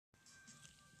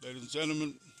Ladies and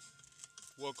gentlemen,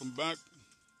 welcome back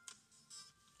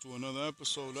to another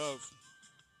episode of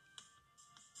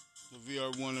the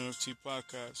VR1 NFT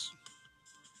podcast.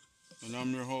 And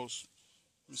I'm your host.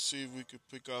 Let's see if we could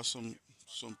pick out some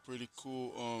pretty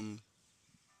cool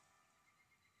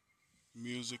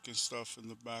music and stuff in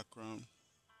the background.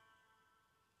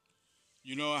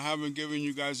 I haven't given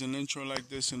you guys an intro like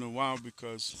this in a while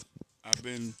because I've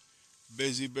been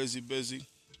busy.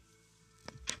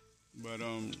 But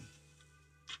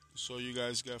so you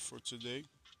guys got for today.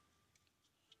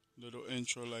 Little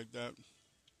intro like that.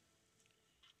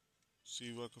 See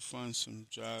if I can find some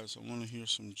jazz. I want to hear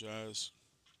some jazz.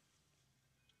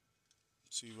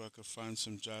 See if I can find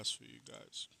some jazz for you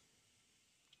guys.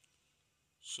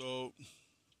 So,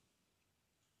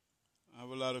 I have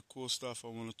a lot of cool stuff I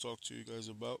want to talk to you guys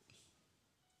about.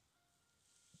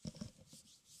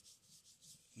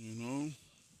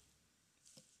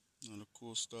 A lot of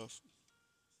cool stuff.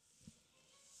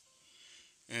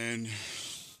 And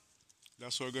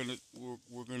that's what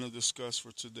we're gonna discuss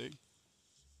for today.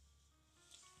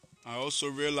 I also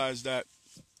realized that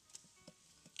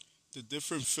the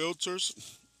different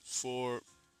filters for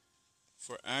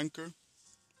Anchor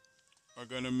are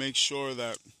gonna make sure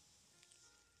that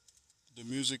the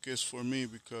music is for me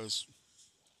because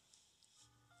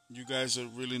you guys are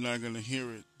really not gonna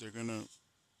hear it. They're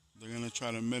gonna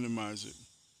try to minimize it,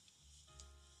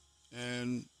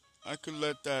 and I could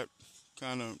let that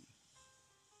kind of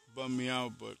bum me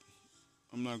out, but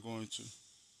I'm not going to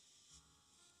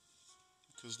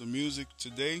because the music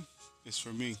today is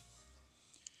for me.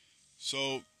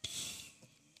 So,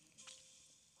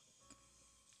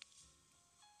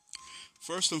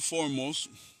 first and foremost,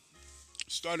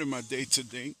 started my day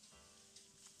today,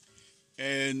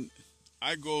 and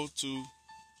I go to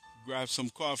grab some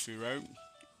coffee, right?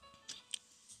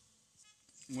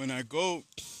 When I go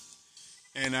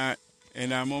and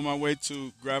I'm on my way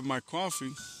to grab my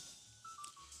coffee,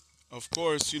 of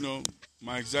course,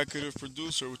 my executive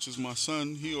producer, which is my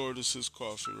son, he orders his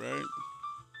coffee, right?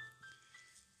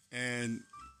 And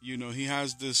he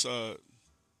has this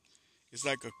it's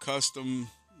like a custom,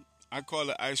 I call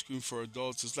it ice cream for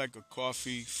adults. It's like a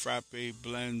coffee frappe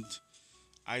blend,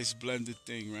 ice blended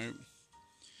thing, right?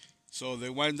 So they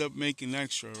wind up making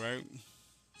extra, right?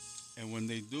 And when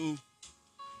they do,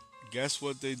 guess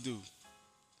what they do?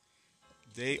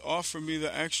 They offer me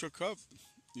the extra cup.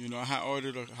 I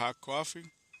ordered a hot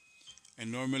coffee, and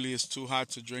normally it's too hot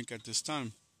to drink at this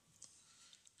time.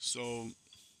 So,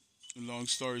 long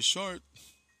story short,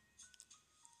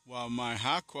 while my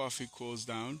hot coffee cools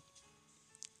down,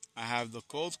 I have the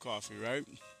cold coffee, right?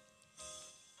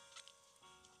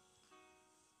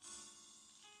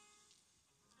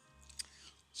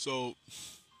 So,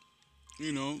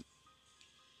 you know,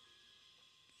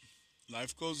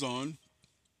 life goes on.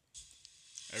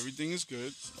 Everything is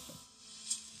good.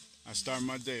 I start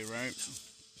my day, right?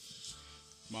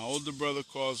 My older brother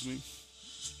calls me.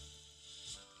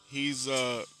 He's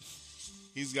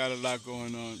he's got a lot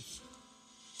going on.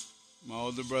 My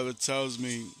older brother tells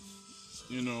me,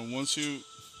 once you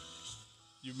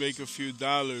make a few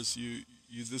dollars, you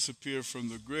disappear from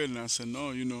the grid. And I said, no,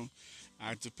 I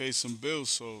had to pay some bills,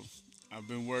 so I've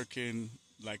been working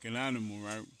like an animal,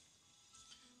 right?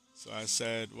 So I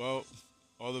said, well,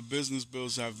 all the business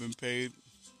bills have been paid,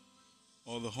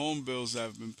 all the home bills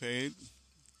have been paid,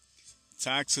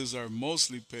 taxes are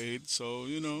mostly paid, so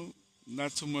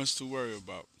not too much to worry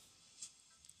about.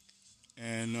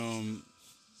 And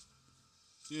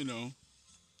you know,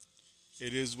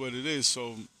 it is what it is.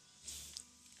 So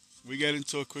we get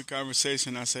into a quick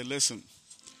conversation. I said, listen,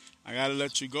 I gotta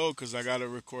let you go because I gotta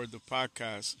record the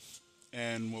podcast.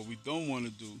 And what we don't want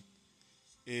to do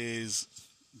is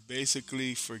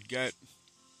basically forget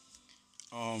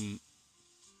um,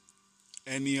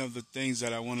 any of the things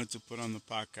that I wanted to put on the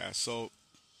podcast. So,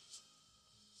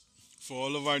 for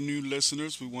all of our new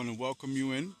listeners, we want to welcome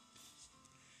you in.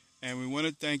 And we want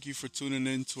to thank you for tuning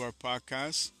in to our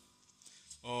podcast.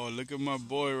 Oh, look at my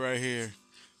boy right here.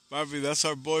 Bobby, that's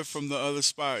our boy from the other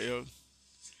spot, yo.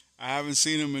 I haven't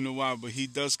seen him in a while, but he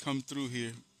does come through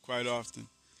here quite often.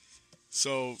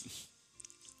 So,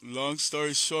 long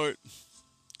story short,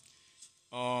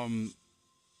 um,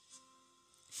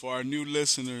 for our new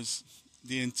listeners,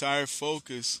 the entire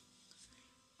focus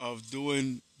of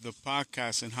doing the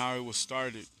podcast and how it was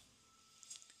started.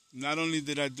 Not only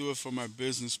did I do it for my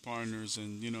business partners,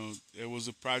 and it was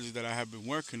a project that I have been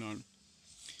working on,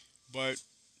 but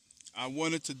I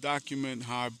wanted to document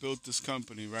how I built this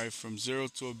company, right, from zero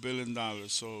to $1 billion.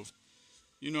 So,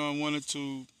 I wanted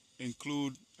to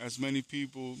include as many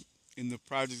people in the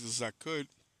project as I could,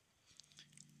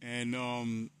 and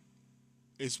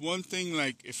it's one thing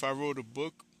like if I wrote a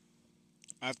book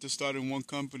after starting one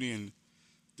company and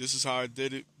this is how I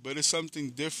did it, but it's something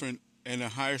different and a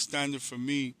higher standard for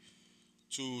me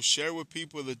to share with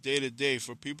people the day to day,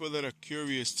 for people that are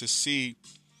curious to see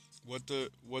what the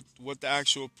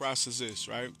actual process is,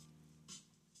 right?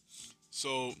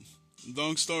 So,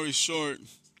 long story short,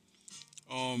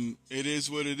 it is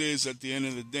what it is at the end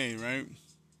of the day, right?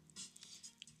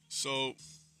 So,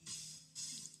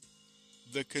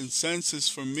 the consensus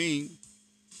for me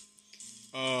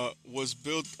was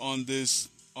built on this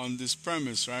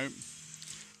premise, right?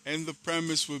 And the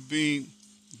premise would be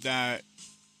that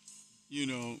you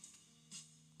know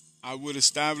I would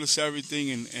establish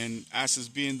everything, and as it's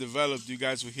being developed, you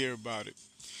guys will hear about it.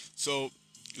 So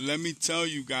let me tell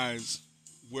you guys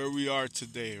where we are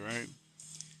today, right?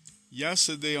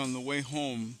 Yesterday on the way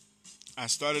home, I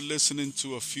started listening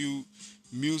to a few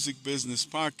music business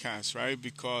podcasts, right?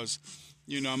 Because,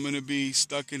 I'm going to be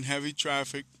stuck in heavy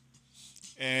traffic.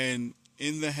 And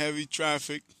in the heavy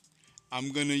traffic,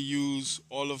 I'm going to use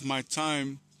all of my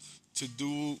time to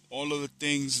do all of the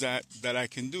things that I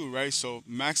can do, right? So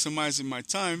maximizing my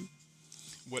time,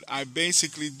 what I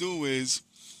basically do is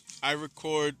I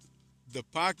record the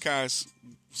podcast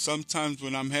sometimes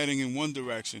when I'm heading in one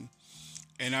direction,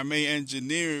 and I may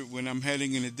engineer it when I'm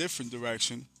heading in a different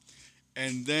direction,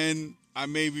 and then I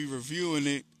may be reviewing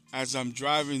it as I'm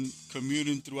driving,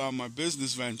 commuting throughout my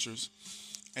business ventures,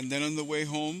 and then on the way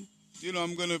home,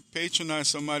 I'm going to patronize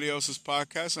somebody else's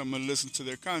podcast. I'm going to listen to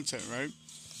their content, right?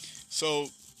 So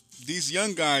these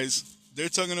young guys, they're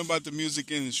talking about the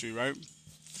music industry, right?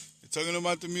 They're talking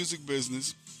about the music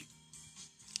business,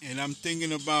 and I'm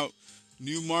thinking about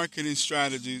new marketing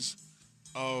strategies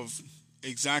of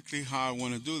exactly how I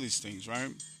want to do these things,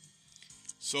 right?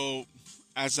 So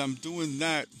as I'm doing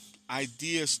that,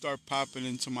 ideas start popping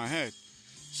into my head.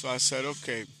 So I said,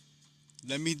 okay,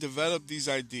 let me develop these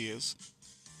ideas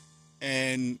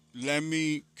and let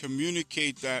me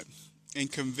communicate that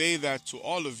and convey that to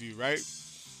all of you, right?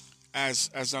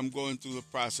 As I'm going through the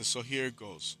process. So here it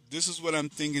goes. This is what I'm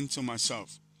thinking to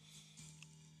myself.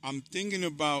 I'm thinking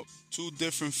about two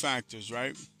different factors,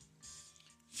 right?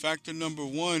 Factor number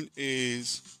one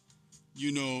is,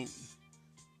 you know,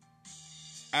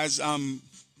 as I'm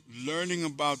learning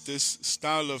about this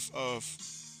style of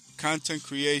content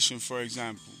creation, for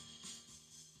example,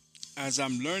 as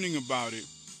I'm learning about it,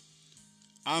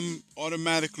 I'm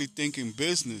automatically thinking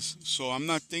business. So I'm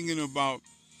not thinking about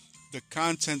the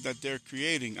content that they're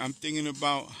creating. I'm thinking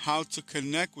about how to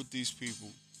connect with these people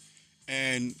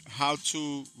and how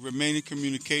to remain in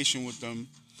communication with them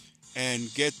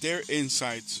and get their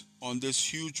insights on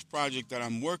this huge project that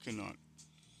I'm working on.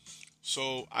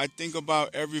 So I think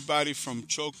about everybody from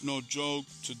Choke No Joke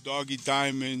to Doggy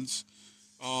Diamonds.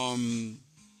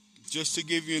 Just to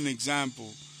give you an example,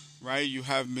 right? You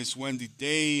have Miss Wendy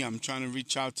Day. I'm trying to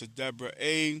reach out to Deborah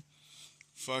A.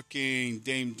 Fucking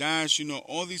Dame Dash.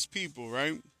 All these people,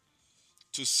 right?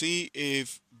 To see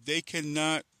if they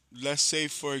cannot, let's say,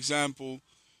 for example,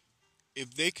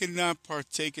 if they cannot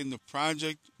partake in the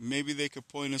project, maybe they could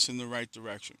point us in the right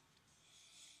direction.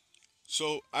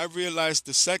 So I realized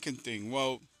the second thing.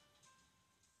 Well,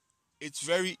 it's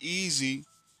very easy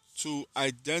to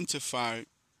identify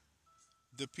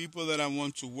the people that I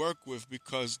want to work with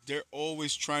because they're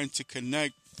always trying to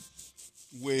connect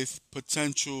with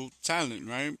potential talent,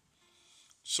 right?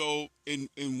 So in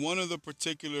one of the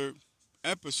particular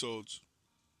episodes,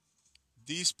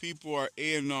 these people are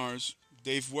A&Rs.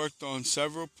 They've worked on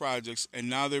several projects and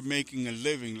now they're making a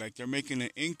living, like they're making an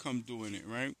income doing it,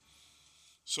 right?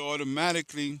 So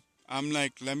automatically, I'm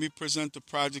like, let me present the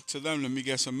project to them. Let me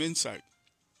get some insight.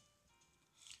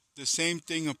 The same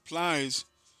thing applies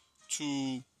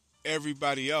to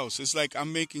everybody else. It's like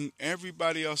I'm making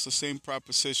everybody else the same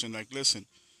proposition. Like, listen,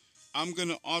 I'm going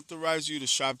to authorize you to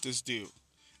shop this deal.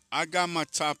 I got my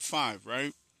top 5,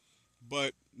 right?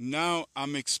 But now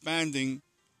I'm expanding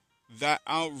that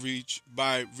outreach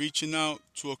by reaching out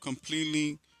to a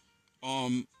completely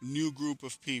new group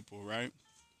of people, right?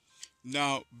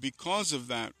 Now, because of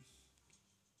that,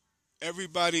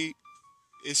 everybody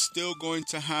is still going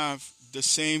to have the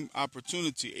same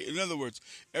opportunity. In other words,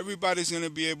 everybody's going to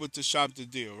be able to shop the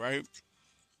deal, right?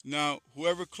 Now,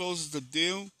 whoever closes the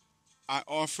deal, I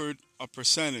offered a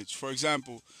percentage. For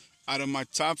example, out of my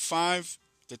top 5,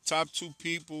 the top 2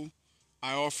 people,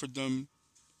 I offered them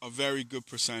a very good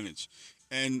percentage.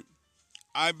 And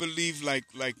I believe like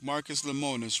Marcus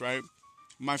Lemonis, right?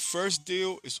 My first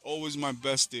deal is always my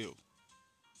best deal.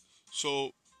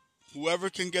 So whoever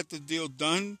can get the deal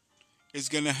done is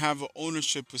going to have an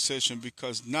ownership position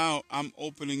because now I'm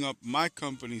opening up my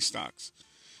company stocks.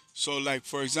 So like,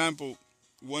 for example,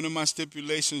 one of my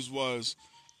stipulations was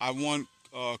I want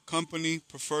company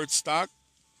preferred stock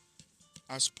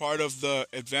as part of the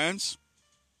advance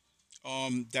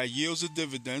that yields a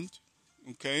dividend,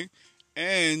 okay?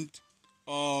 And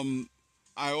um,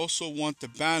 I also want the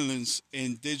balance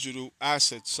in digital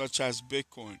assets such as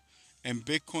Bitcoin and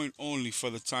Bitcoin only for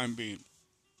the time being.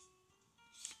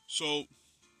 So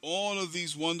all of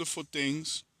these wonderful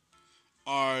things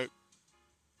are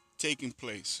taking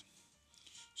place.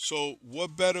 So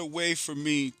what better way for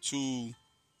me to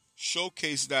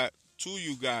showcase that to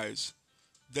you guys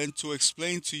than to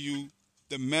explain to you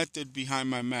the method behind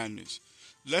my madness?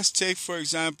 Let's take, for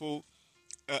example,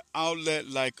 an outlet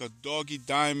like a Doggy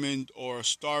Diamond or a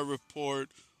Star Report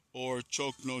or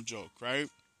Choke No Joke, right?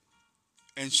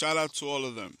 And shout out to all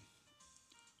of them.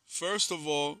 First of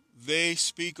all, they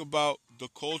speak about the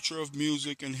culture of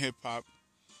music and hip hop,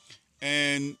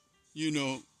 and you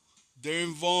know they're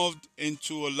involved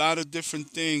into a lot of different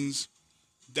things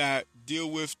that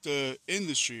deal with the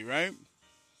industry, right?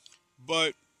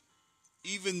 But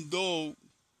even though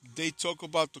they talk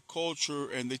about the culture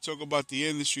and they talk about the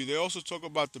industry, they also talk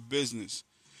about the business,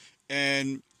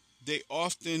 and they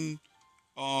often,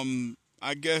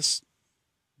 I guess,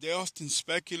 they often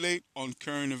speculate on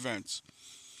current events.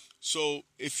 So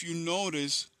if you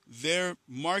notice, their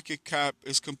market cap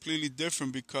is completely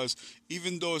different because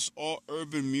even though it's all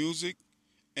urban music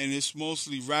and it's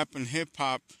mostly rap and hip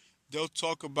hop, they'll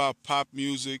talk about pop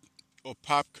music or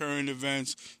pop current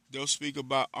events. They'll speak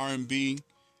about R and B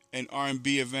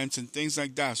events and things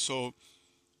like that. So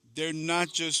they're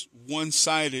not just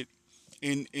one-sided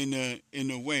in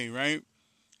a way, right?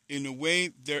 In a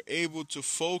way, they're able to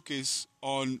focus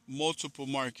on multiple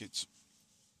markets.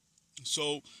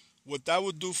 So what that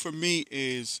would do for me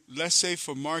is, let's say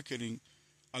for marketing,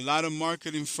 a lot of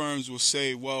marketing firms will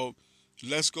say, well,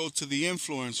 let's go to the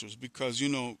influencers because,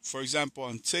 for example,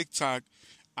 on TikTok,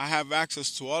 I have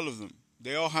access to all of them.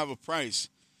 They all have a price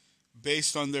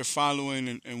based on their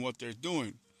following and what they're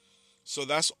doing. So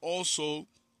that's also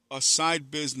a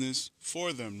side business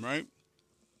for them, right?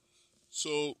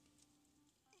 So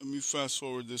let me fast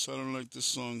forward this. I don't like this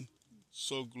song. It's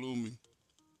so gloomy.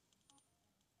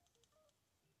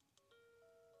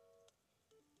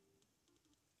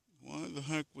 Why the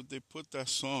heck would they put that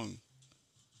song?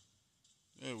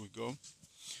 There we go.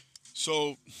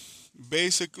 So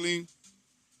basically,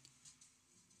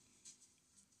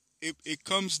 it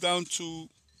comes down to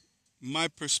my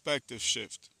perspective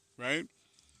shift, right?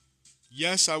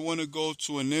 Yes, I want to go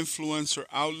to an influencer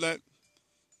outlet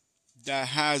that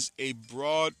has a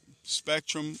broad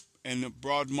spectrum and a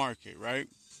broad market, right?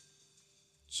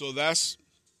 So that's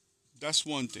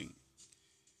one thing.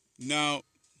 Now,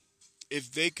 if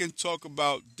they can talk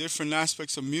about different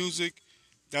aspects of music,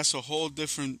 that's a whole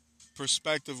different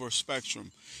perspective or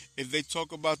spectrum. If they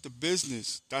talk about the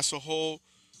business, that's a whole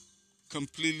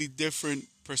completely different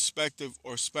perspective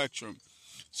or spectrum.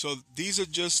 So these are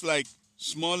just like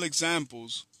small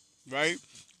examples, right,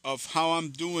 of how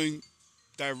I'm doing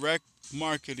direct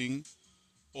marketing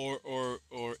or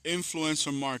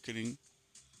influencer marketing,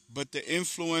 but the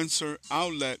influencer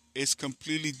outlet is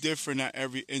completely different at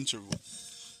every interval.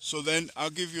 So then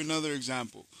I'll give you another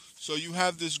example. So you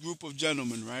have this group of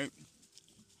gentlemen, right,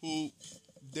 who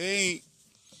they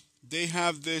they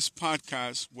have this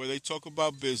podcast where they talk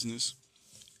about business,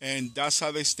 and that's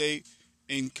how they stay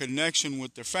in connection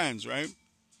with their fans, right?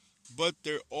 But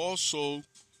they're also,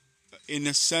 in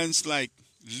a sense, like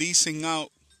leasing out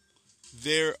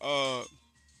their uh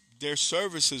their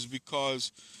services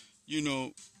because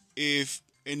if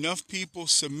enough people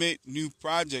submit new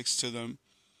projects to them,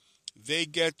 they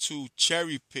get to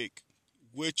cherry pick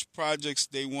which projects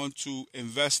they want to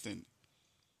invest in.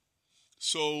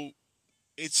 So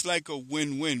it's like a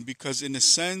win-win because in a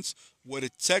sense what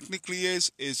it technically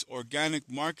is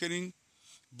organic marketing,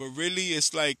 but really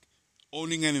it's like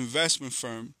owning an investment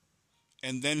firm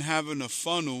and then having a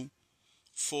funnel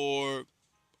for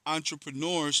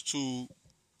entrepreneurs to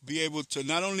be able to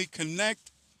not only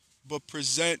connect but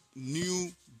present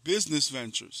new business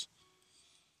ventures.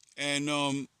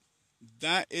 And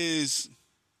that is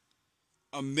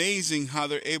amazing how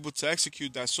they're able to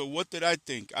execute that. So what did I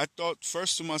think? I thought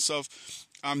first to myself,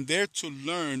 I'm there to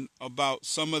learn about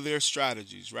some of their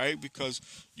strategies, right? Because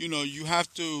you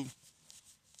have to,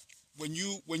 when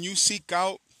you seek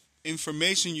out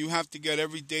information, you have to get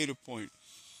every data point.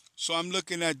 So I'm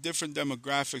looking at different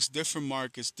demographics, different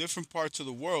markets, different parts of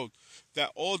the world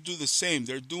that all do the same.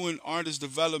 They're doing artist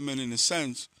development in a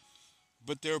sense,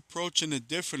 but they're approaching it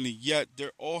differently, yet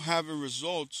they're all having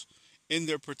results in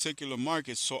their particular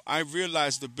markets. So I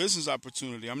realized the business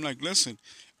opportunity. I'm like, listen,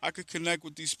 I could connect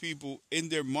with these people in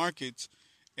their markets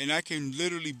and I can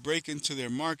literally break into their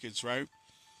markets, right?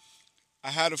 I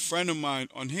had a friend of mine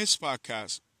on his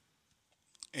podcast,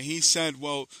 and he said,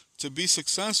 well, to be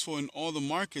successful in all the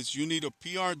markets, you need a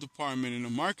PR department and a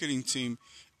marketing team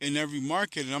in every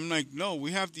market. And I'm like, no,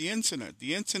 we have the internet.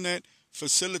 The internet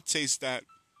facilitates that.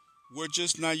 We're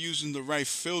just not using the right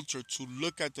filter to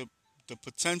look at the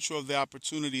potential of the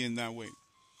opportunity in that way.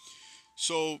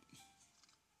 So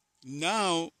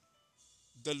now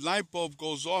the light bulb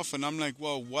goes off, and I'm like,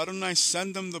 well, why don't I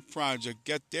send them the project,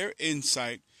 get their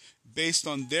insight based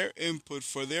on their input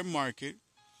for their market,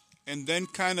 and then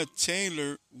kind of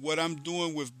tailor what I'm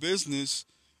doing with business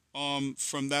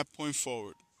from that point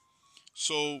forward.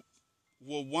 So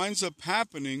what winds up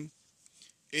happening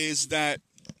is that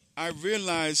I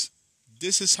realize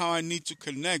this is how I need to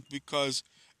connect, because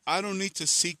I don't need to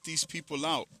seek these people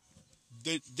out.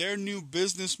 Their new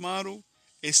business model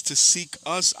is to seek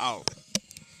us out.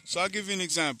 So I'll give you an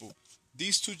example.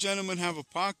 These two gentlemen have a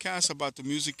podcast about the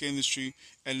music industry,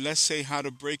 and let's say how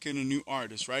to break in a new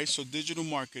artist, right? So digital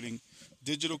marketing,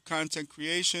 digital content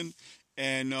creation,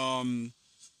 and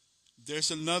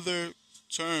there's another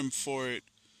term for it.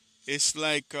 It's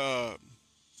like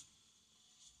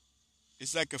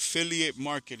affiliate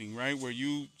marketing, right? Where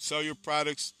you sell your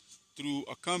products through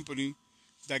a company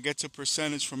that gets a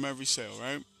percentage from every sale,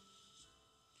 right?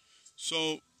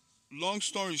 So, long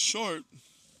story short,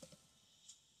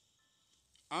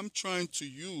 I'm trying to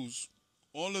use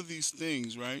all of these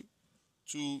things, right,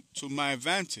 to my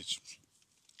advantage.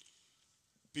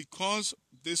 Because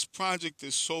this project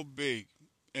is so big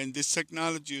and this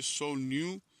technology is so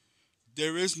new,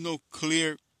 there is no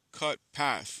clear cut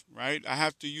path, right? I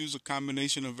have to use a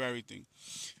combination of everything.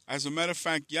 As a matter of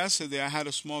fact, yesterday I had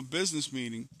a small business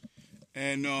meeting,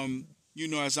 and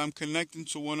as I'm connecting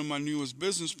to one of my newest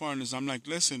business partners, I'm like,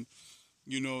 listen,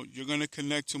 you're gonna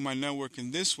connect to my network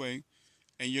in this way,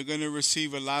 and you're gonna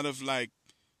receive a lot of like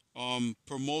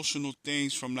promotional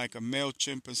things from like a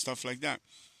Mailchimp and stuff like that.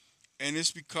 And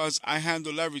it's because I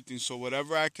handle everything. So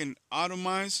whatever I can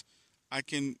automate, I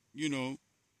can,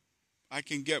 I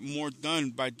can get more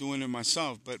done by doing it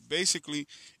myself. But basically,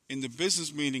 in the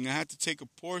business meeting, I had to take a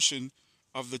portion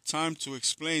of the time to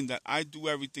explain that I do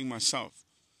everything myself.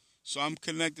 So I'm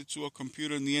connected to a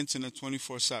computer and the internet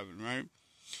 24/7, right?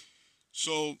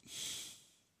 So,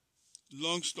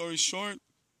 long story short,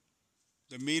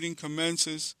 the meeting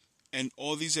commences, and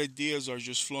all these ideas are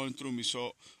just flowing through me.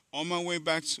 So, on my way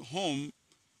back home,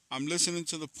 I'm listening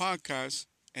to the podcast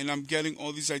and I'm getting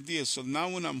all these ideas. So now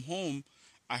when I'm home,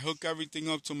 I hook everything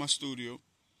up to my studio,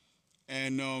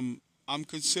 and I'm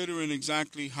considering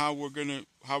exactly how we're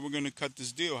gonna cut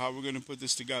this deal, how we're gonna put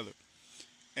this together.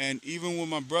 And even with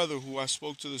my brother, who I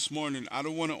spoke to this morning, I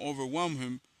don't want to overwhelm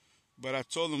him, but I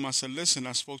told him, I said, listen,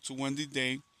 I spoke to Wendy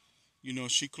Day.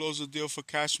 She closed a deal for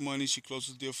Cash Money. She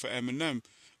closed a deal for Eminem.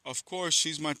 Of course,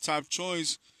 she's my top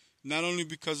choice, not only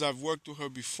because I've worked with her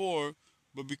before,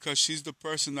 but because she's the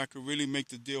person that could really make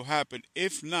the deal happen.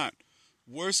 If not,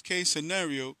 worst case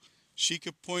scenario, she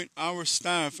could point our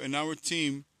staff and our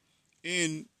team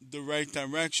in the right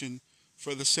direction,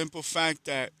 for the simple fact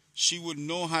that she would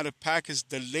know how to package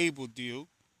the label deal,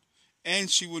 and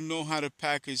she would know how to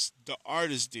package the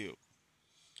artist deal.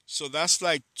 So that's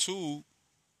like two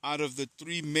out of the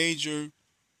three major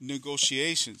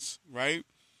negotiations, right?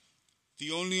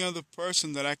 The only other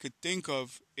person that I could think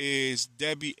of is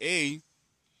Debbie A,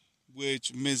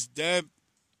 which Miss Deb,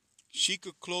 she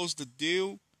could close the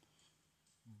deal,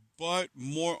 but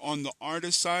more on the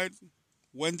artist side.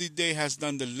 Wendy Day has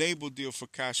done the label deal for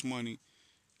Cash Money,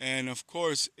 and of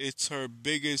course, it's her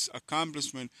biggest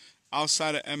accomplishment.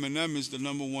 Outside of Eminem, is the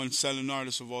number one selling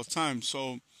artist of all time.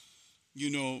 So, you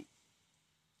know,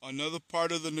 another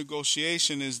part of the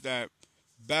negotiation is that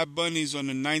Bad Bunny's on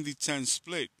a 90-10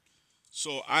 split.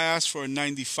 So I asked for a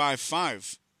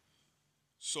 95-5.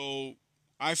 So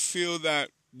I feel that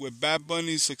with Bad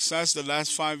Bunny's success the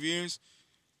last 5 years,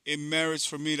 it merits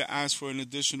for me to ask for an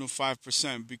additional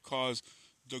 5%, because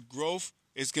the growth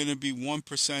is going to be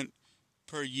 1%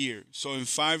 per year. So in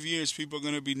 5 years, people are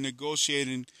going to be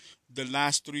negotiating the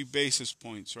last 3 basis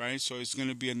points, right? So it's going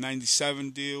to be a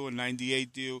 97 deal, a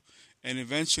 98 deal, and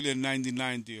eventually a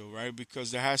 99 deal, right?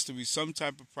 Because there has to be some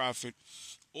type of profit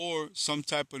or some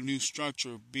type of new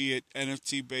structure, be it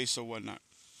NFT based or whatnot.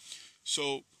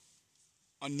 So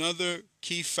another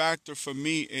key factor for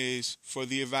me is for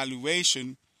the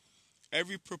evaluation.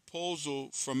 Every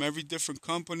proposal from every different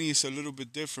company is a little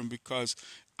bit different, because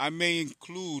I may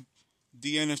include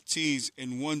the NFTs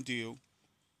in one deal,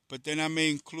 but then I may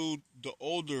include the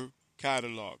older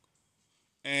catalog.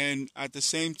 And at the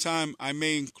same time, I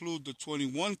may include the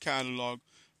 21 catalog,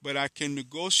 but I can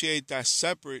negotiate that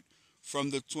separate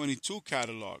from the 22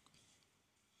 catalog.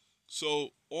 So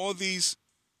all these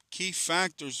key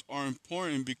factors are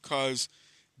important because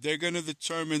they're going to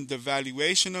determine the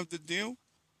valuation of the deal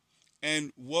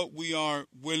and what we are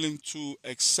willing to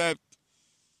accept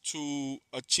to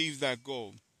achieve that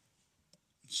goal.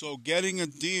 So getting a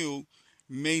deal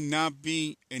may not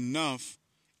be enough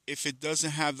if it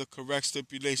doesn't have the correct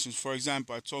stipulations. For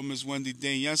example, I told Ms. Wendy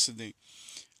Dane yesterday,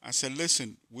 I said,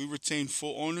 listen, we retain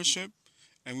full ownership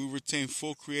and we retain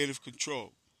full creative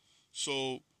control.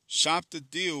 So shop the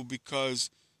deal because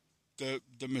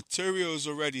the material is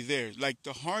already there. Like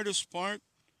the hardest part,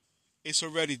 it's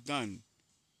already done.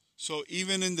 So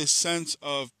even in the sense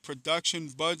of production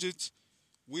budgets,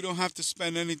 we don't have to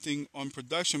spend anything on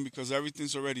production because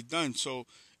everything's already done. So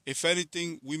if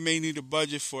anything, we may need a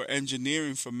budget for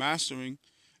engineering, for mastering,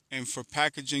 and for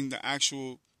packaging the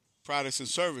actual products and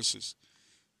services.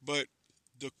 But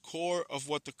the core of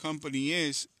what the company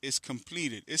is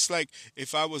completed. It's like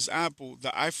if I was Apple, the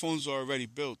iPhones are already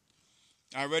built.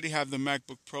 I already have the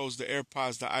MacBook Pros, the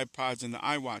AirPods, the iPods, and the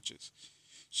iWatches.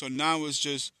 So now it's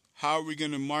just how are we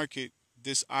going to market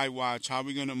this iWatch? How are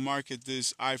we going to market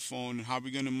this iPhone? How are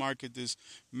we going to market this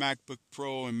MacBook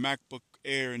Pro and MacBook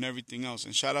Air and everything else?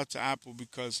 And shout out to Apple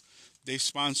because they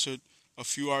sponsored a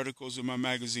few articles in my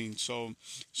magazine. So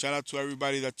shout out to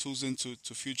everybody that tunes into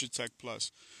Future Tech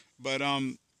Plus. But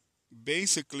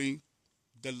basically,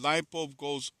 the light bulb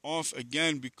goes off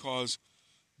again because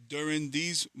during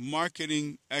these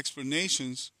marketing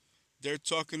explanations, they're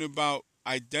talking about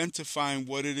identifying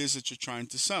what it is that you're trying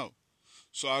to sell.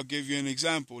 So I'll give you an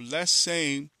example. Let's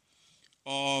say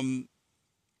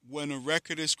when a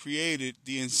record is created,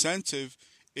 the incentive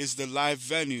is the live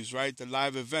venues, right? The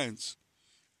live events.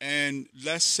 And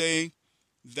let's say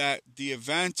that the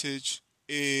advantage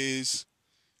is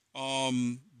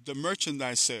the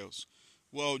merchandise sales.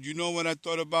 Well, you know what I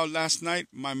thought about last night?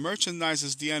 My merchandise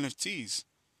is the NFTs.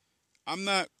 I'm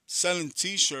not selling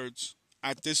T-shirts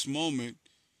at this moment,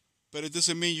 but it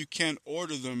doesn't mean you can't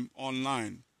order them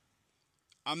online.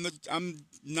 I'm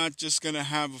not just gonna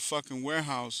have a fucking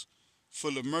warehouse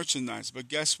full of merchandise. But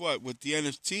guess what? With the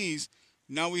NFTs,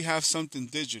 now we have something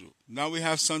digital. Now we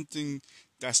have something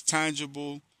that's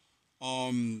tangible.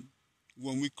 Um,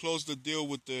 when we closed the deal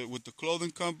with the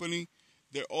clothing company,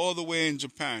 they're all the way in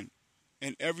Japan,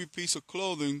 and every piece of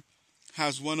clothing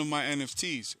has one of my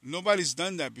NFTs. Nobody's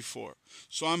done that before,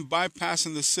 so I'm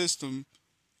bypassing the system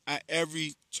at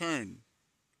every turn.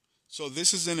 So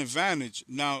this is an advantage.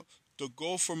 Now, the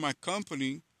goal for my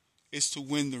company is to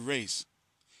win the race.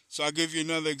 So I'll give you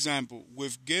another example.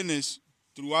 With Guinness,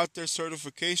 throughout their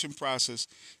certification process,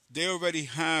 they already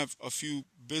have a few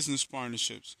business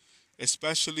partnerships,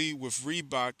 especially with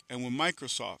Reebok and with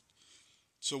Microsoft.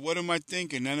 So what am I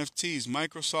thinking? NFTs,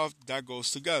 Microsoft, that goes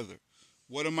together.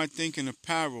 What am I thinking?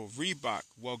 Apparel, Reebok.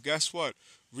 Well, guess what?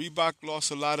 Reebok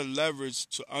lost a lot of leverage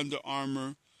to Under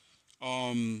Armour,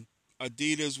 um,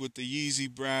 Adidas with the Yeezy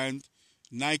brand.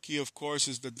 Nike, of course,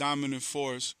 is the dominant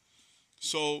force.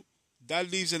 So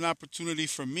that leaves an opportunity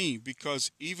for me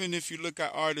because even if you look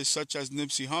at artists such as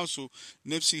Nipsey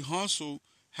Hussle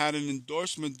had an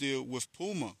endorsement deal with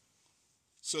Puma.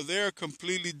 So they're a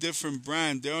completely different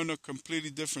brand. They're on a completely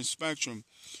different spectrum.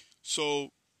 So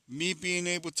me being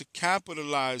able to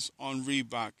capitalize on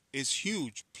Reebok is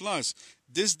huge. Plus,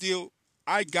 this deal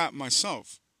I got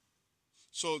myself.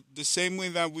 So the same way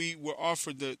that we were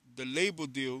offered the label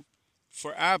deal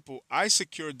for Apple, I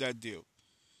secured that deal.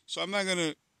 So I'm not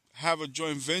gonna have a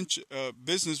joint venture,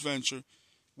 business venture,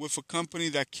 with a company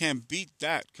that can't beat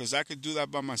that because I could do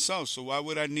that by myself. So why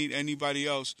would I need anybody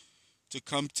else to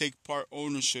come take part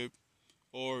ownership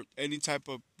or any type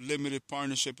of limited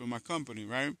partnership in my company,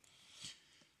 right?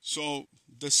 So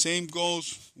the same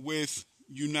goes with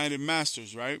United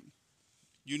Masters, right?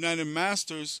 United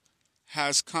Masters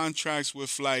has contracts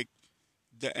with like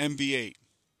the NBA.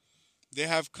 They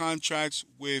have contracts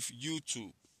with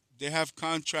YouTube. They have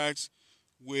contracts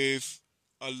with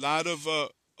a lot of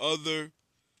other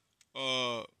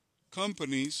uh,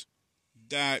 companies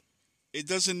that it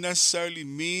doesn't necessarily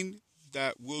mean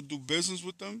that we'll do business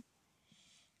with them,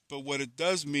 but what it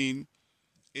does mean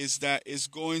is that it's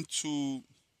going to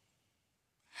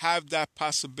have that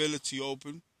possibility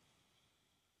open,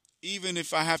 even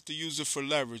if I have to use it for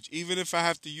leverage, even if I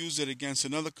have to use it against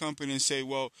another company and say,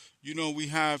 well, we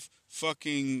have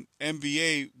fucking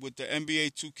NBA with the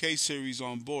NBA 2K series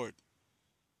on board.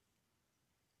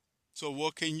 So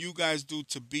what can you guys do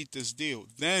to beat this deal?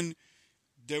 Then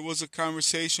there was a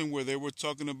conversation where they were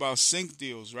talking about sync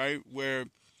deals, right? Where,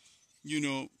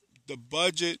 the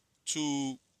budget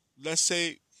to let's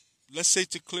say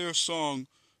to clear a song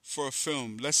for a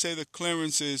film. Let's say the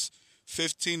clearance is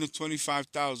 15 to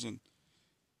 25,000.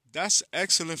 That's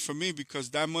excellent for me because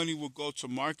that money will go to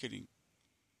marketing.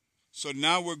 So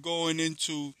now we're going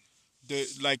into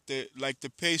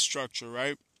the pay structure,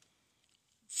 right?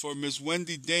 For Miss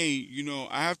Wendy Day,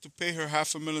 I have to pay her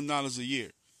 $500,000 a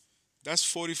year. That's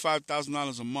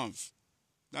 $45,000 a month.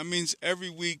 That means every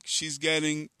week she's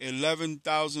getting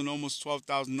 11,000, almost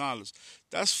 $12,000.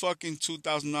 That's fucking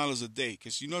 $2,000 a day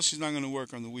because she's not gonna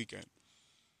work on the weekend.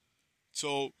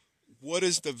 So, what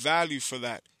is the value for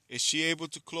that? Is she able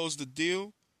to close the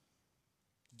deal?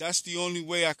 That's the only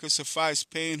way I could suffice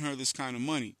paying her this kind of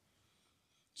money.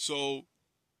 So,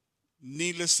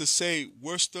 needless to say,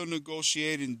 we're still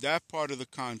negotiating that part of the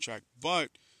contract, but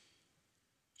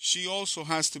she also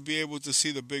has to be able to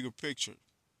see the bigger picture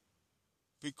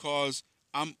because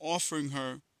I'm offering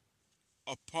her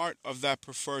a part of that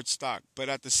preferred stock. But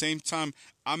at the same time,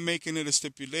 I'm making it a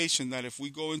stipulation that if we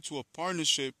go into a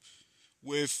partnership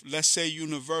with, let's say,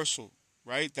 Universal,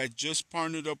 right, that just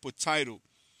partnered up with Tidal,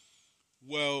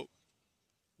 well,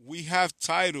 we have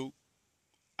Tidal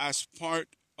as part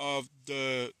of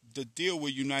the deal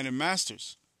with United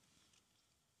Masters,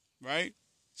 right?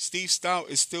 Steve Stout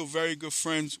is still very good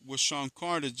friends with Sean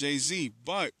Carter, Jay-Z,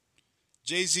 but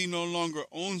Jay-Z no longer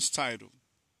owns Tidal.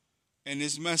 And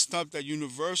it's messed up that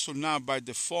Universal now by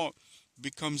default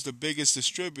becomes the biggest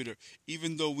distributor,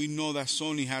 even though we know that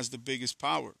Sony has the biggest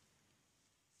power.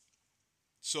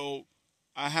 So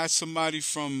I had somebody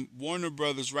from Warner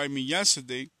Brothers write me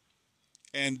yesterday,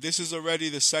 and this is already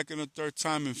the second or third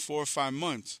time in 4 or 5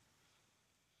 months.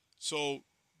 So,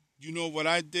 what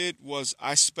I did was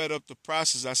I sped up the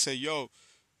process. I said, yo,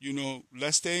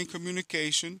 let's stay in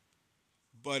communication,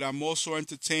 but I'm also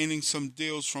entertaining some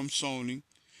deals from Sony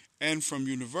and from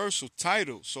Universal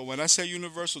Title. So when I say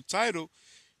Universal Title,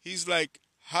 he's like,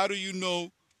 how do you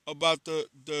know about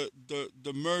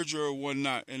the merger or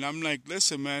whatnot? And I'm like,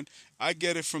 listen, man, I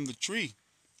get it from the tree.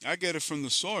 I get it from the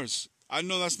source. I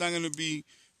know that's not going to be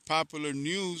popular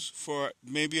news for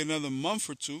maybe another month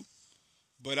or two,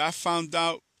 but I found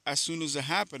out as soon as it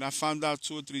happened. I found out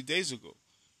 2 or 3 days ago.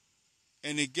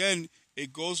 And again,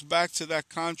 it goes back to that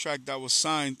contract that was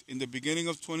signed in the beginning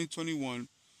of 2021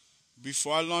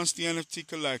 before I launched the NFT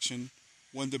collection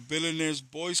when the Billionaires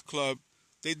Boys Club,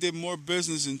 they did more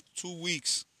business in 2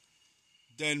 weeks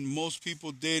than most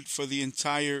people did for the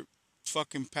entire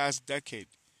fucking past decade.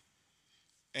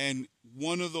 And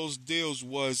one of those deals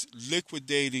was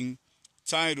liquidating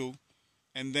Tidal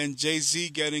and then Jay-Z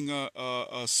getting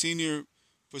a senior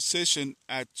position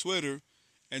at Twitter,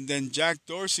 and then Jack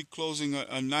Dorsey closing a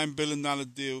 $9 billion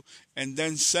deal and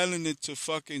then selling it to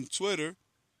fucking Twitter.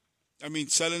 I mean,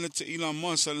 selling it to Elon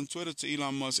Musk, selling Twitter to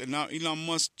Elon Musk. And now Elon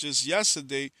Musk just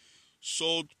yesterday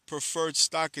sold preferred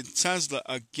stock in Tesla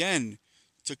again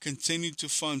to continue to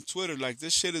fund Twitter. Like,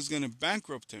 this shit is going to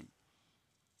bankrupt him.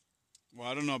 Well,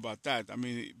 I don't know about that. I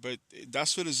mean, but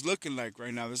that's what it's looking like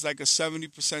right now. There's like a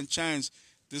 70% chance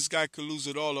this guy could lose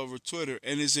it all over Twitter.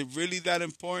 And is it really that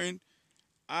important?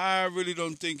 I really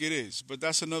don't think it is. But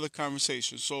that's another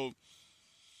conversation. So,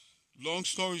 long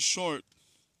story short,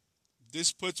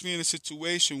 this puts me in a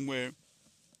situation where,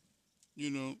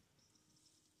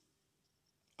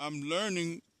 I'm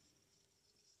learning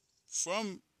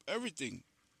from everything.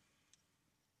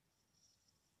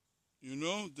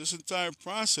 This entire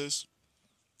process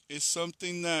is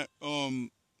something that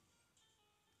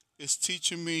is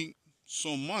teaching me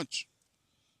so much.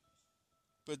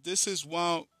 But this is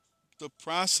while the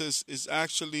process is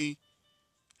actually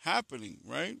happening,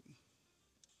 right?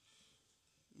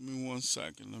 Give me 1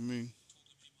 second.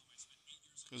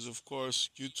 Because of course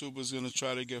YouTube is gonna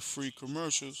try to get free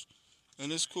commercials,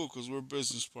 and it's cool because we're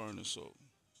business partners. So,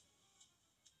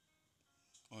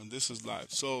 this is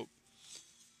live. So,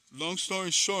 long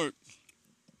story short,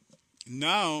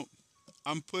 now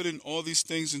I'm putting all these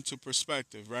things into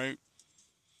perspective, right?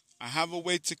 I have a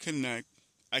way to connect.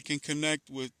 I can connect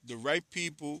with the right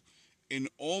people in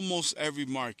almost every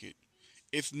market.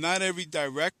 If not every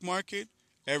direct market,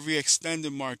 every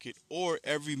extended market, or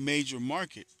every major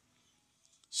market.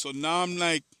 So now I'm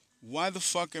like, why the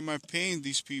fuck am I paying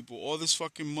these people all this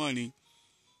fucking money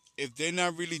if they're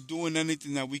not really doing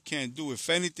anything that we can't do? If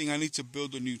anything, I need to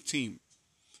build a new team.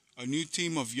 A new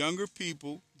team of younger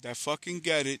people that fucking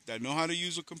get it, that know how to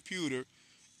use a computer,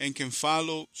 and can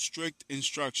follow strict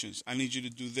instructions. I need you to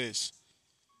do this.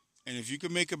 And if you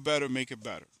can make it better, make it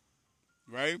better.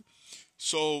 Right?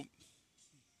 So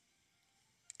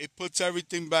it puts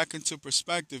everything back into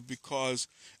perspective because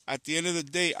at the end of the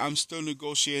day, I'm still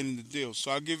negotiating the deal.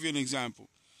 So I'll give you an example.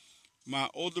 My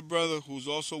older brother, who's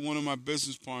also one of my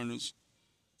business partners,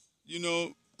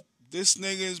 this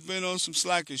nigga has been on some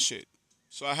slacking shit.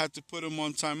 So I had to put him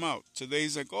on timeout. Today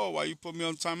he's like, oh, why you put me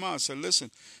on timeout? I said,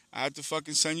 listen, I had to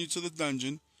fucking send you to the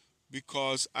dungeon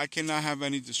because I cannot have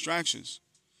any distractions.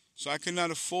 So I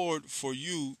cannot afford for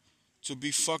you to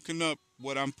be fucking up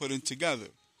what I'm putting together.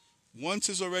 Once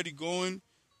it's already going,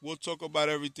 we'll talk about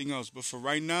everything else. But for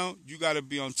right now, you got to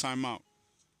be on timeout.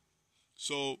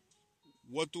 So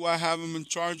what do I have him in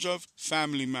charge of?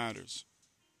 Family matters.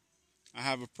 I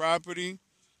have a property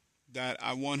that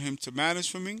I want him to manage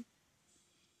for me.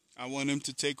 I want him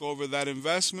to take over that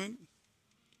investment.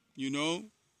 You know,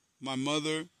 my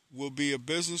mother will be a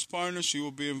business partner. She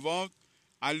will be involved.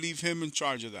 I leave him in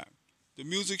charge of that. The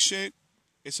music shit,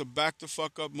 it's a back the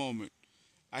fuck up moment.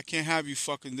 I can't have you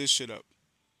fucking this shit up.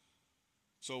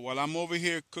 So while I'm over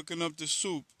here cooking up the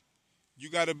soup, you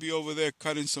got to be over there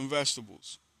cutting some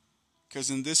vegetables.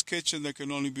 Because in this kitchen, there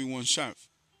can only be one chef.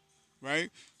 Right?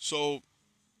 So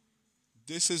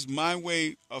this is my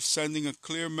way of sending a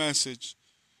clear message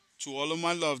to all of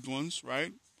my loved ones,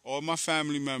 right? All my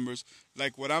family members.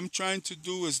 Like what I'm trying to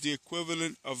do is the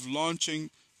equivalent of launching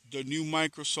the new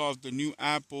Microsoft, the new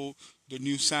Apple, the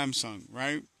new Samsung,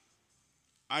 right?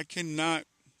 I cannot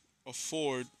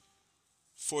afford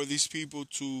for these people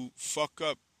to fuck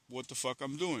up what the fuck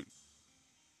I'm doing.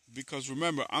 Because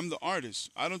remember, I'm the artist.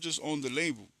 I don't just own the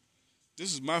label.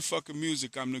 This is my fucking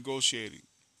music I'm negotiating.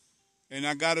 And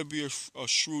I gotta be a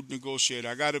shrewd negotiator.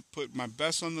 I gotta put my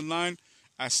best on the line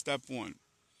at step one.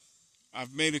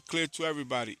 I've made it clear to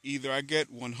everybody. Either I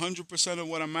get 100% of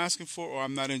what I'm asking for or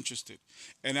I'm not interested.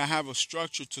 And I have a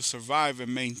structure to survive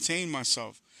and maintain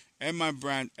myself and my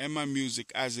brand and my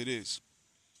music as it is.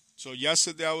 So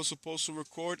yesterday I was supposed to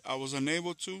record. I was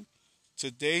unable to.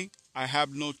 Today I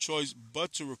have no choice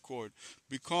but to record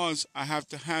because I have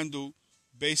to handle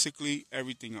basically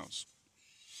everything else.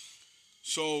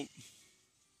 So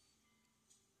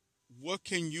what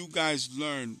can you guys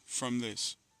learn from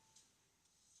this?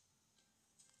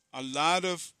 A lot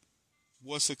of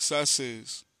what success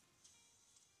is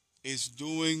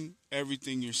doing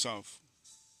everything yourself.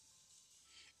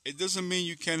 It doesn't mean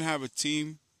you can't have a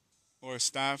team or a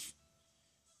staff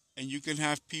and you can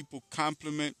have people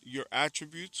complement your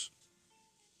attributes.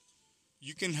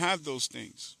 You can have those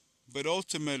things. But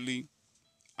ultimately,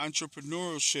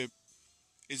 entrepreneurship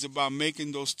is about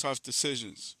making those tough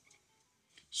decisions.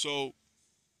 So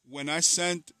when I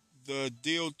sent the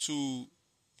deal to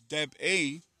Deb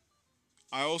A,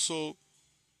 I also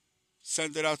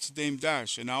sent it out to Dame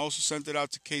Dash, and I also sent it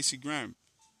out to Casey Graham.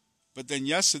 But then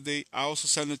yesterday, I also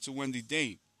sent it to Wendy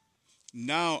Day.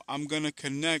 Now I'm going to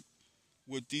connect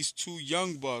with these two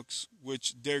young bucks,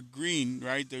 which they're green,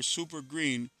 right? They're super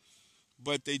green,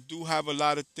 but they do have a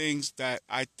lot of things that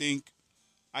I think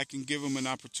I can give them an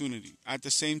opportunity. At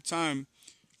the same time,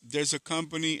 there's a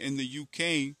company in the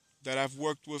UK that I've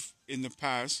worked with in the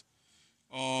past.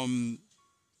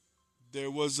 There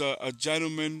was a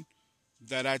gentleman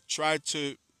that I tried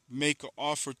to make an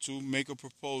offer to, make a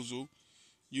proposal.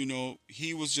 You know,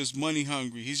 he was just money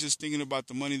hungry. He's just thinking about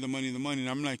the money, the money, the money. And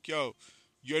I'm like, yo,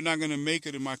 you're not going to make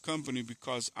it in my company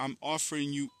because I'm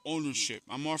offering you ownership.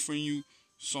 I'm offering you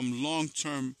some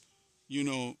long-term,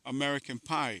 American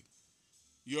pie.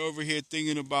 You're over here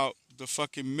thinking about the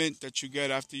fucking mint that you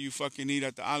get after you fucking eat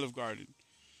at the Olive Garden.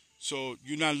 So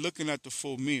you're not looking at the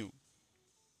full meal.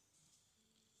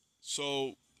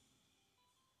 So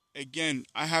again,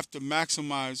 I have to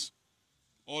maximize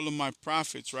all of my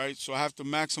profits, right? So I have to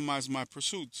maximize my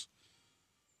pursuits.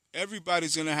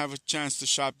 Everybody's going to have a chance to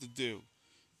shop the deal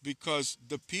because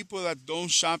the people that don't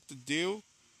shop the deal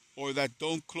or that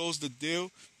don't close the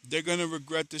deal, they're going to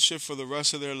regret this shit for the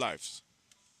rest of their lives.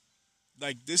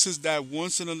 Like, this is that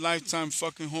once in a lifetime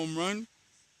fucking home run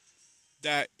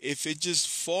that if it just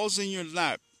falls in your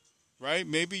lap, right?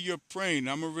 Maybe you're praying.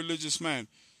 I'm a religious man.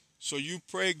 So you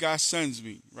pray, God sends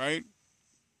me, right?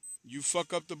 You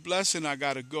fuck up the blessing, I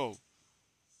gotta go.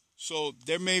 So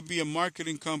there may be a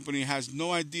marketing company has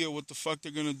no idea what the fuck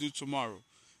they're gonna do tomorrow,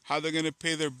 how they're gonna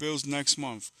pay their bills next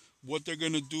month, what they're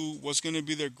gonna do, what's gonna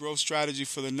be their growth strategy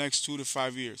for the next 2 to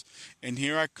 5 years. And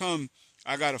here I come,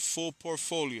 I got a full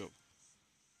portfolio.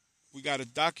 We got a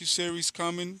docuseries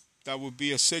coming that will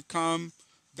be a sitcom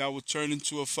that will turn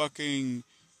into a fucking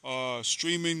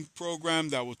streaming program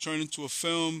that will turn into a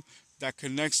film that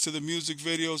connects to the music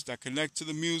videos, that connect to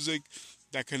the music,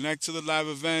 that connect to the live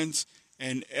events,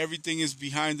 and everything is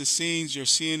behind the scenes. You're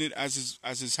seeing it as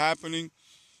it's happening,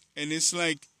 and it's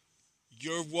like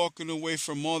you're walking away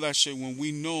from all that shit when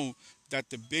we know that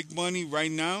the big money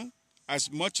right now,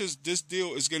 as much as this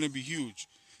deal is going to be huge,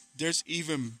 there's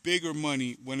even bigger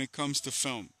money when it comes to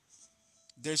film.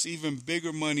 There's even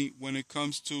bigger money when it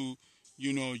comes to,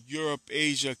 Europe,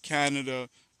 Asia, Canada,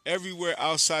 everywhere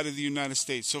outside of the United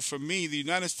States. So for me, the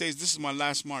United States, this is my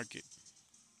last market.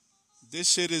 This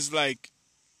shit is like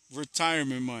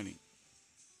retirement money.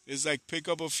 It's like pick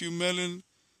up a few million,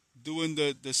 doing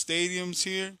the stadiums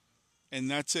here, and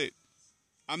that's it.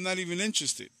 I'm not even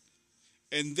interested.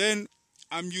 And then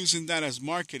I'm using that as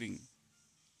marketing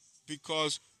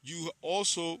because you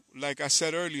also, like I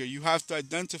said earlier, you have to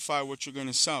identify what you're going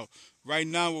to sell. Right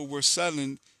now, what we're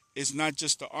selling is not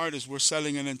just the artist, we're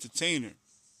selling an entertainer.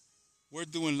 We're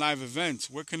doing live events,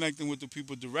 we're connecting with the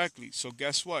people directly. So,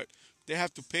 guess what? They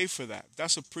have to pay for that.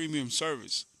 That's a premium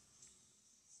service.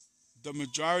 The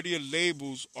majority of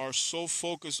labels are so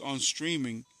focused on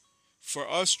streaming. For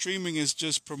us, streaming is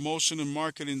just promotion and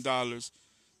marketing dollars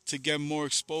to get more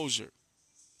exposure.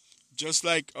 Just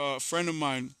like a friend of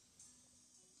mine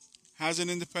has an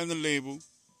independent label,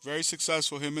 very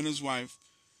successful, him and his wife.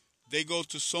 They go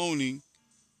to Sony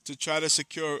to try to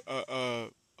secure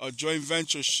a joint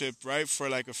ventureship, right, for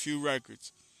like a few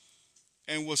records.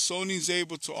 And what Sony's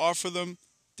able to offer them,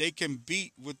 they can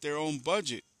beat with their own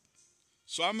budget.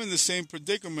 So I'm in the same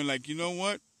predicament, like, you know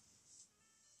what?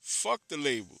 Fuck the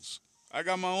labels. I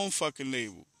got my own fucking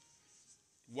label.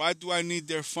 Why do I need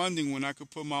their funding when I could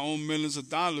put my own millions of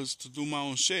dollars to do my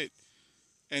own shit?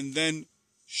 And then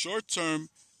short term,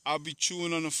 I'll be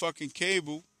chewing on a fucking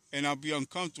cable and I'll be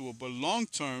uncomfortable. But long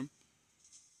term,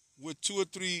 with 2 or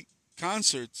 3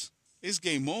 concerts, it's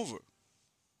game over.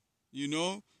 You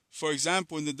know? For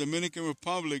example, in the Dominican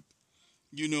Republic,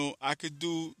 I could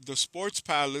do the Sports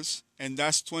Palace, and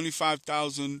that's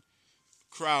 25,000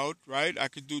 crowd, right? I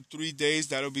could do 3 days,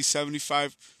 that'll be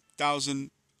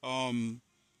 75,000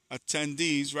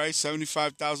 attendees, right?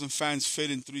 75,000 fans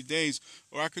fit in 3 days.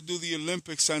 Or I could do the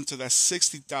Olympic Center, that's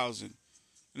 60,000.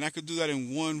 And I could do that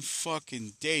in one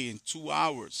fucking day, in 2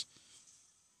 hours.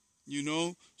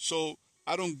 So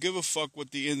I don't give a fuck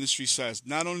what the industry says.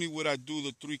 Not only would I do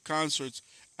the 3 concerts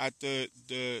at the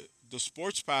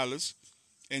Sports Palace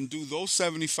and do those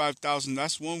 75,000,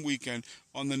 that's one weekend.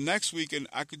 On the next weekend,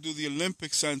 I could do the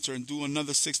Olympic Center and do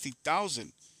another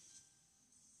 60,000.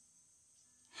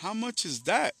 How much is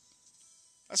that?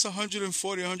 That's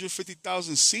 140,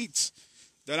 150,000 seats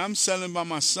that I'm selling by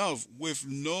myself with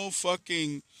no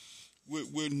fucking,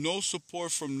 with no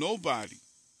support from nobody.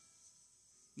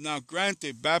 Now,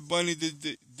 granted, Bad Bunny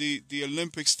did the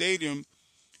Olympic Stadium.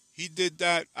 He did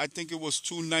that, I think it was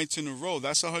 2 nights in a row.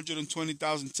 That's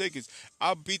 120,000 tickets.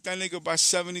 I'll beat that nigga by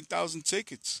 70,000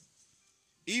 tickets.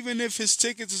 Even if his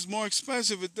tickets is more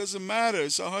expensive, it doesn't matter.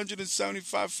 It's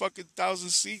 175 fucking thousand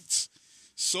seats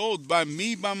sold by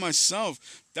me, by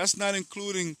myself. That's not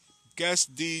including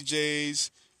guest DJs,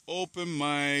 open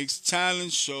mics,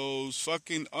 talent shows,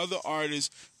 fucking other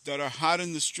artists that are hot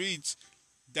in the streets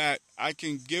that I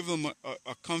can give them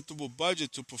a comfortable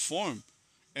budget to perform.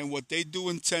 And what they do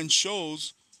in 10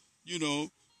 shows,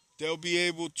 they'll be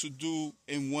able to do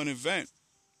in one event.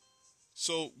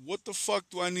 So what the fuck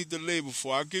do I need the label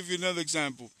for? I'll give you another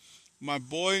example. My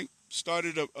boy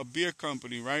started a beer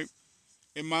company, right?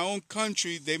 In my own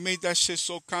country, they made that shit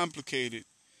so complicated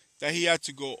that he had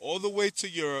to go all the way to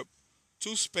Europe,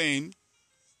 to Spain,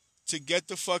 to get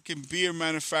the fucking beer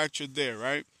manufactured there,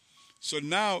 right? So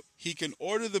now he can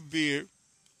order the beer,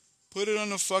 put it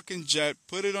on a fucking jet,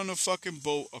 put it on a fucking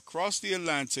boat across the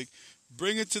Atlantic,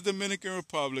 bring it to Dominican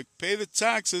Republic, pay the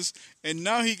taxes, and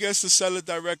now he gets to sell it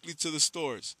directly to the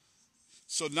stores.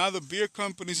 So now the beer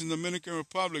companies in the Dominican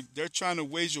Republic, they're trying to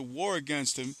wage a war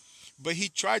against him, but he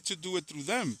tried to do it through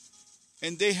them.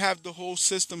 And they have the whole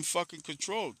system fucking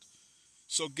controlled.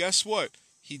 So guess what?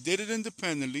 He did it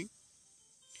independently.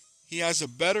 He has a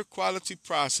better quality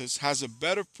process, has a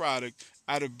better product,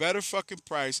 at a better fucking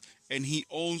price, and he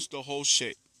owns the whole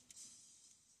shit.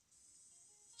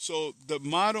 So the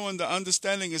motto and the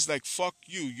understanding is like, fuck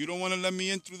you. You don't want to let me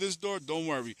in through this door? Don't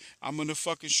worry. I'm going to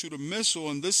fucking shoot a missile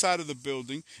on this side of the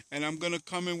building, and I'm going to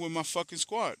come in with my fucking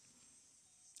squad.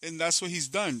 And that's what he's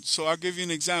done. So I'll give you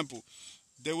an example.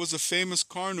 There was a famous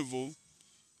carnival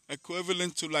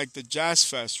equivalent to like the Jazz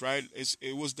Fest, right?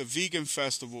 It was the vegan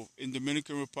festival in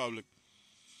Dominican Republic.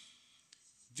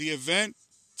 The event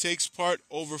takes part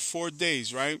over 4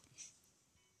 days, right?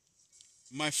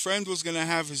 My friend was going to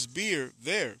have his beer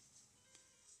there.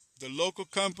 The local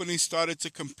company started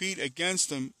to compete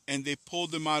against him, and they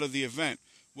pulled him out of the event.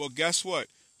 Well, guess what?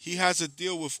 He has a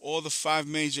deal with all the 5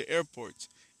 major airports.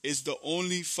 It's the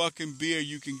only fucking beer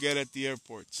you can get at the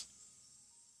airports.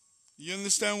 You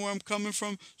understand where I'm coming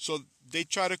from? So they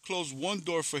try to close one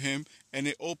door for him, and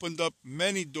it opened up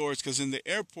many doors, because in the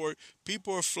airport,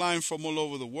 people are flying from all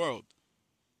over the world.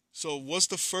 So what's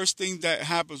the first thing that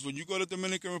happens when you go to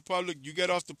Dominican Republic? You get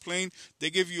off the plane, they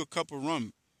give you a cup of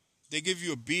rum. They give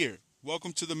you a beer.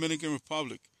 Welcome to Dominican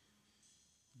Republic.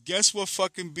 Guess what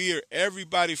fucking beer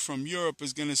everybody from Europe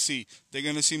is gonna see? They're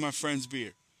gonna see my friend's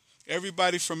beer.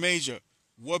 Everybody from Asia,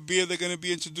 what beer they're gonna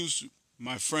be introduced to?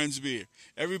 My friend's beer.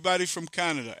 Everybody from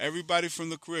Canada, everybody from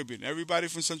the Caribbean, everybody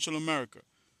from Central America.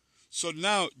 So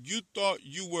now you thought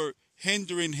you were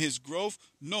hindering his growth?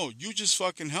 No, you just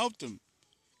fucking helped him.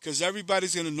 Because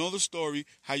everybody's going to know the story,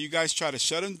 how you guys try to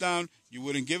shut him down. You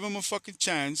wouldn't give him a fucking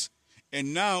chance.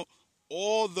 And now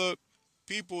all the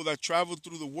people that travel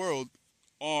through the world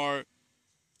are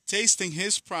tasting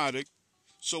his product.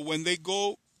 So when they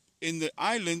go in the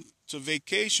island to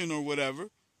vacation or whatever,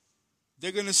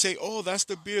 they're going to say, oh, that's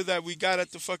the beer that we got at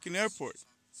the fucking airport.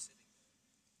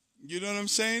 You know what I'm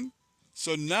saying?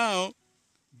 So now,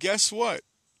 guess what?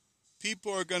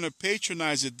 People are going to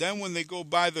patronize it. Then when they go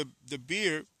buy the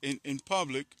beer in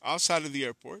public, outside of the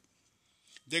airport,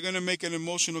 they're going to make an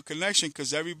emotional connection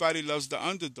because everybody loves the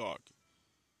underdog.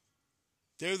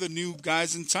 They're the new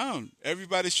guys in town.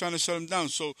 Everybody's trying to shut them down.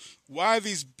 So why are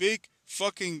these big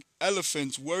fucking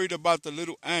elephants worried about the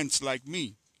little ants like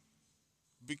me?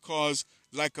 Because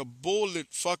like a bullet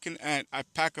fucking ant, I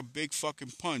pack a big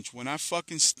fucking punch. When I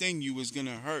fucking sting you, it's going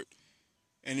to hurt.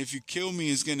 And if you kill me,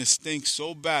 it's going to stink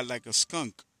so bad like a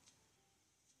skunk.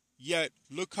 Yet,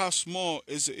 look how small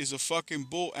is a fucking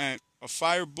bull ant, a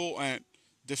fire bull ant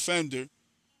defender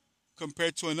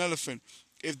compared to an elephant.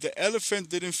 If the elephant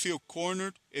didn't feel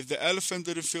cornered, if the elephant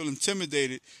didn't feel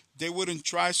intimidated, they wouldn't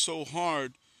try so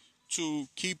hard to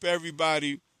keep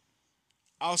everybody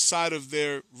outside of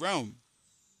their realm.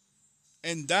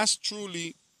 And that's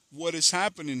truly what is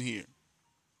happening here.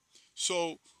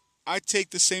 So I take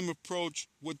the same approach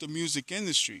with the music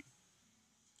industry.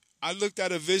 I looked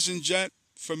at a Vision jet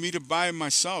for me to buy it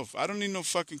myself. I don't need no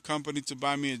fucking company to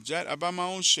buy me a jet. I buy my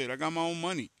own shit. I got my own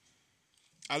money.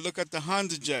 I look at the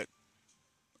Honda jet.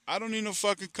 I don't need no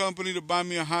fucking company to buy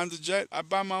me a Honda jet. I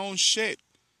buy my own shit.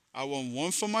 I want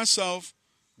one for myself,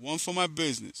 one for my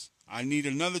business. I need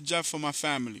another jet for my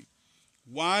family.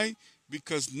 Why?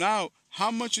 Because now,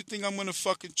 how much you think I'm going to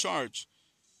fucking charge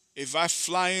if I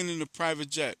fly in a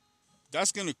private jet?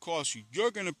 That's going to cost you.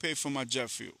 You're going to pay for my jet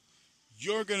fuel.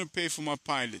 You're going to pay for my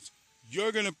pilots.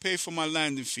 You're going to pay for my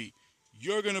landing fee.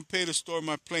 You're going to pay to store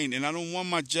my plane. And I don't want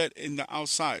my jet in the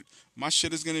outside. My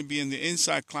shit is going to be in the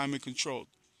inside, climate controlled.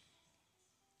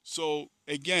 So,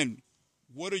 again,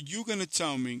 what are you going to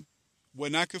tell me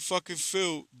when I could fucking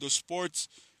fill the sports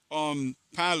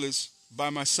palace by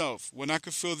myself? When I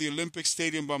could fill the Olympic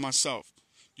Stadium by myself?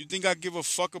 You think I give a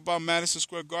fuck about Madison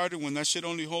Square Garden when that shit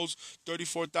only holds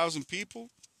 34,000 people?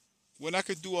 When I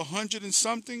could do 100 and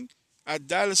something at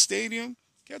Dallas Stadium?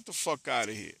 Get the fuck out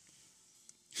of here.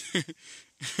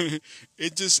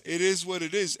 It is what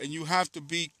it is. And you have to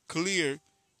be clear,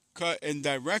 cut, and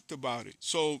direct about it.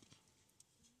 So,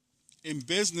 in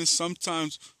business,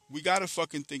 sometimes we gotta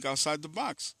fucking think outside the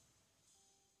box.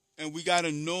 And we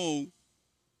gotta know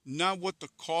not what the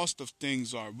cost of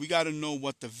things are. We got to know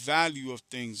what the value of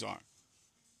things are.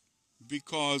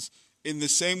 Because in the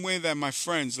same way that my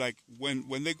friends, like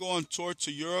when they go on tour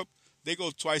to Europe, they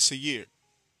go twice a year.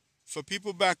 For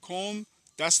people back home,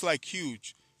 that's like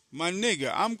huge. My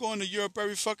nigga, I'm going to Europe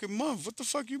every fucking month. What the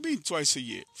fuck you mean twice a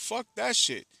year? Fuck that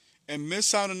shit. And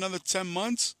miss out another 10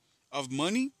 months of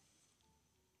money?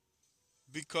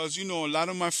 Because, a lot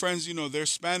of my friends, they're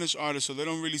Spanish artists, so they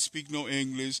don't really speak no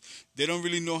English. They don't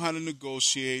really know how to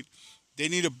negotiate. They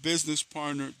need a business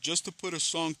partner just to put a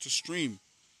song to stream.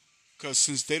 Because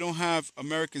since they don't have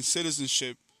American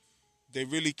citizenship, they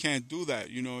really can't do that.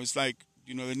 It's like,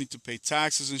 they need to pay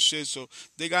taxes and shit. So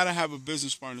they got to have a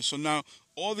business partner. So now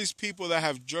all these people that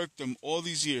have jerked them all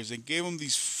these years and gave them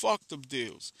these fucked up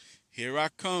deals, here I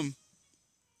come.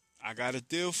 I got a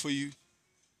deal for you.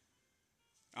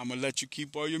 I'm going to let you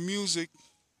keep all your music.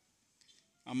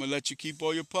 I'm going to let you keep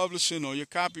all your publishing, all your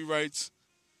copyrights.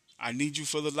 I need you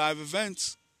for the live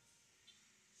events.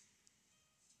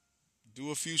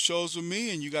 Do a few shows with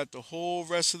me and you got the whole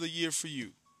rest of the year for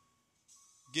you.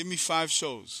 Give me 5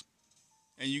 shows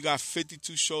and you got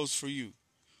 52 shows for you.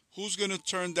 Who's going to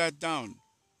turn that down?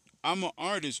 I'm an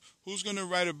artist. Who's going to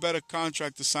write a better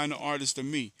contract to sign an artist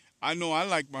than me? I know I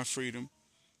like my freedom.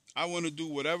 I want to do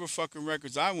whatever fucking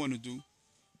records I want to do.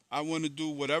 I want to do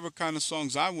whatever kind of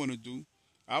songs I want to do.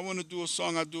 I want to do a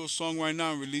song, I do a song right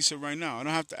now and release it right now. I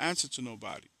don't have to answer to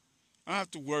nobody. I don't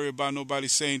have to worry about nobody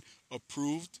saying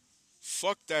approved.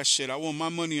 Fuck that shit. I want my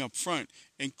money up front,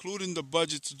 including the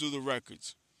budget to do the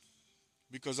records.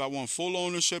 Because I want full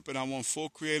ownership and I want full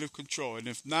creative control. And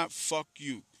if not, fuck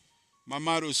you. My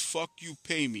motto is fuck you,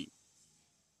 pay me.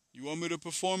 You want me to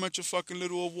perform at your fucking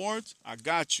little awards? I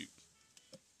got you.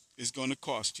 It's gonna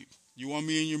cost you. You want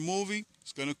me in your movie?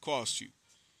 It's gonna cost you.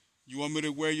 You want me to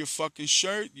wear your fucking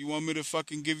shirt? You want me to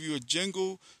fucking give you a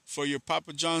jingle for your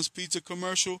Papa John's pizza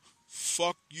commercial?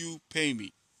 Fuck you, pay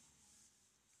me.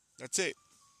 That's it.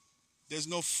 There's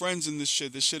no friends in this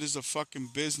shit. This shit is a fucking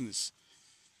business.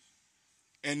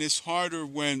 And it's harder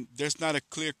when there's not a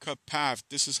clear cut path.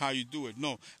 This is how you do it.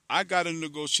 No, I got to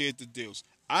negotiate the deals.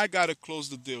 I got to close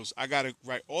the deals. I got to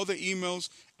write all the emails.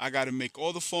 I got to make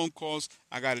all the phone calls.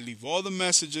 I got to leave all the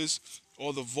messages,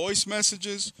 all the voice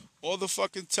messages, all the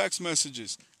fucking text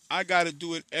messages. I got to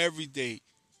do it every day,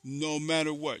 no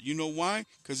matter what. You know why?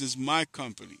 Because it's my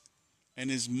company.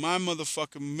 And it's my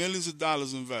motherfucking millions of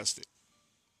dollars invested.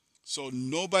 So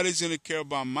nobody's going to care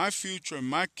about my future and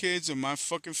my kids and my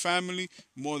fucking family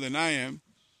more than I am.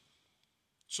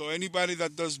 So anybody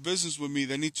that does business with me,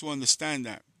 they need to understand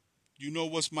that. You know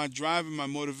what's my drive and my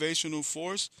motivational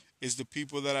force? Is the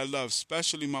people that I love,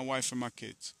 especially my wife and my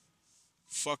kids.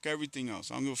 Fuck everything else.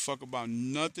 I don't give a fuck about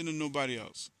nothing and nobody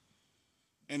else.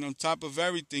 And on top of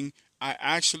everything, I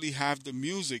actually have the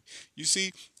music. You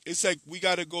see, it's like we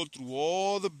got to go through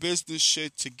all the business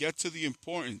shit to get to the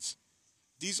importance.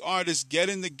 These artists get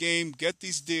in the game, get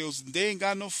these deals, and they ain't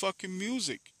got no fucking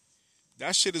music.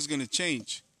 That shit is going to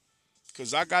change.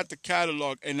 Because I got the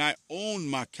catalog, and I own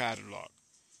my catalog.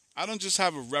 I don't just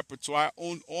have a repertoire. I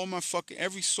own all my fucking,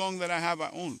 every song that I have,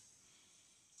 I own.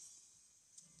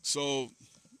 So,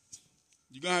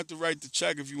 you're going to have to write the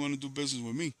check if you want to do business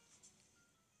with me.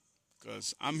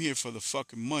 Because I'm here for the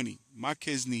fucking money. My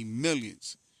kids need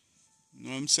millions. You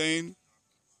know what I'm saying?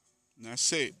 And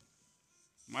that's it.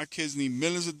 My kids need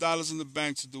millions of dollars in the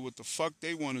bank to do what the fuck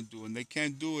they want to do. And they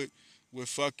can't do it with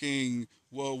fucking,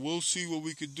 well, we'll see what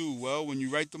we could do. Well, when you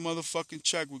write the motherfucking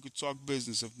check, we could talk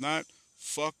business. If not,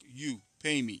 fuck you.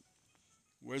 Pay me.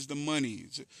 Where's the money?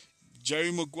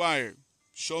 Jerry Maguire,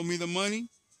 show me the money.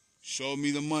 Show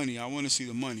me the money. I want to see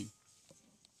the money.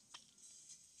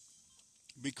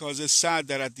 Because it's sad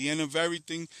that at the end of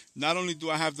everything, not only do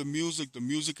I have the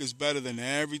music is better than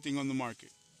everything on the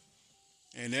market.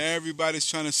 And everybody's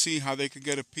trying to see how they could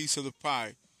get a piece of the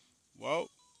pie. Well,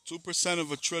 2% of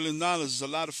 $1 trillion is a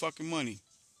lot of fucking money.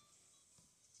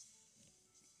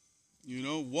 You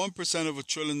know, 1% of $1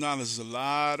 trillion is a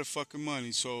lot of fucking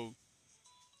money. So,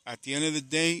 at the end of the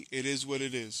day, it is what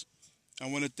it is. I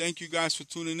want to thank you guys for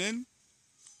tuning in.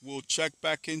 We'll check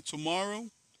back in tomorrow.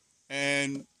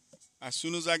 And as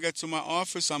soon as I get to my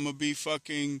office, I'm going to be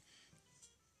fucking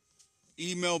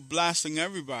email blasting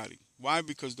everybody. Why?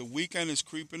 Because the weekend is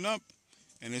creeping up,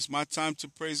 and it's my time to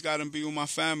praise God and be with my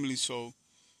family. So,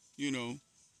 you know,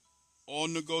 all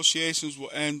negotiations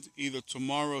will end either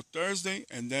tomorrow or Thursday,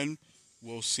 and then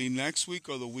we'll see next week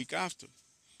or the week after.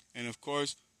 And, of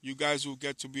course, you guys will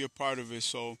get to be a part of it.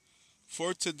 So,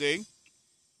 for today,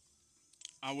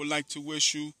 I would like to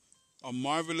wish you a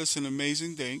marvelous and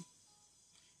amazing day.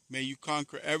 May you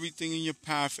conquer everything in your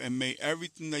path, and may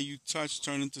everything that you touch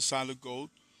turn into solid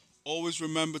gold. Always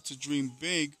remember to dream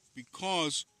big,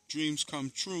 because dreams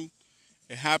come true.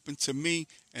 It happened to me,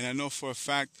 and I know for a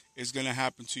fact it's going to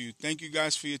happen to you. Thank you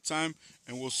guys for your time,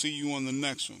 and we'll see you on the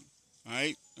next one. All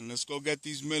right? And let's go get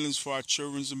these millions for our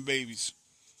children and babies.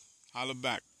 Holla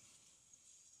back.